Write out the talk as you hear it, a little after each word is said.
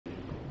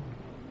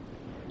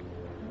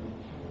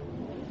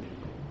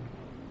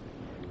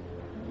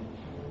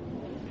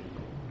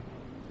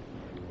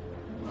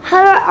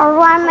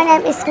everyone, my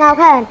name is Ngọc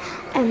Hân.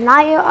 I'm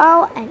 9 years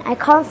old and I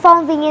come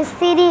from Vĩnh Yên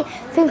City,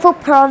 Vĩnh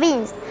Phúc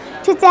province.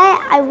 Today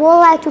I would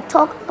like to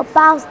talk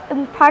about the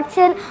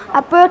importance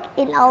of book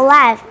in our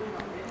life.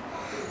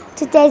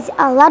 Today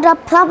a lot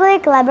of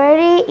public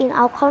library in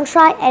our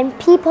country and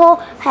people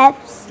have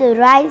the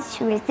right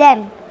to read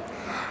them.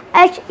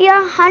 Each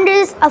year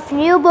hundreds of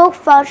new books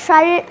for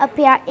children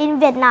appear in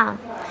Vietnam.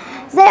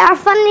 They are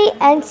funny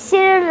and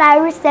children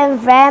like them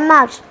very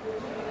much.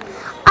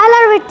 I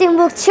love reading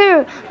books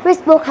too. This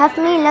book has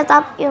me a lot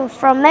of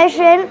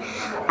information.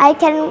 I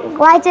can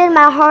widen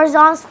my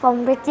horizons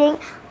from reading.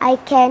 I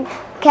can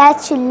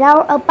get to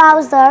know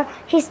about the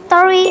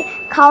history,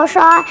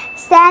 culture,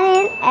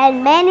 science,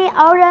 and many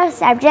other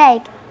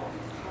subjects.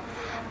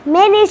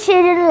 Many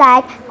children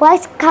like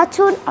watch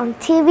cartoons on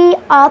TV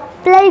or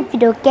play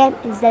video games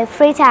in their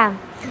free time.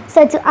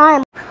 So do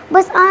I.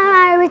 But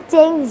I like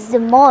reading the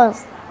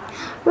most.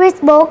 This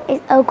book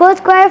is a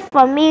good way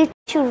for me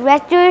to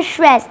reduce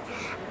stress.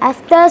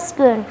 After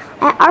school,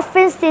 I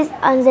often sit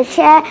on the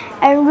chair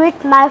and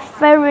read my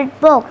favorite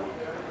book.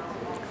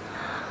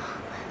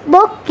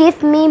 Books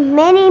give me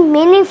many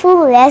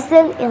meaningful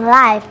lessons in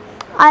life.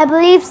 I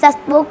believe that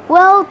book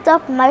will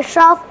develop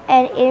myself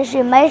and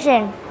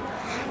information.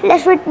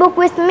 Let's read book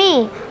with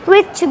me.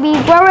 Read to be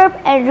grown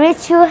up and read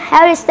to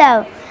help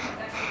yourself.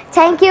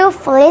 Thank you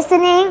for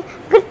listening.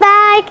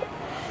 Goodbye.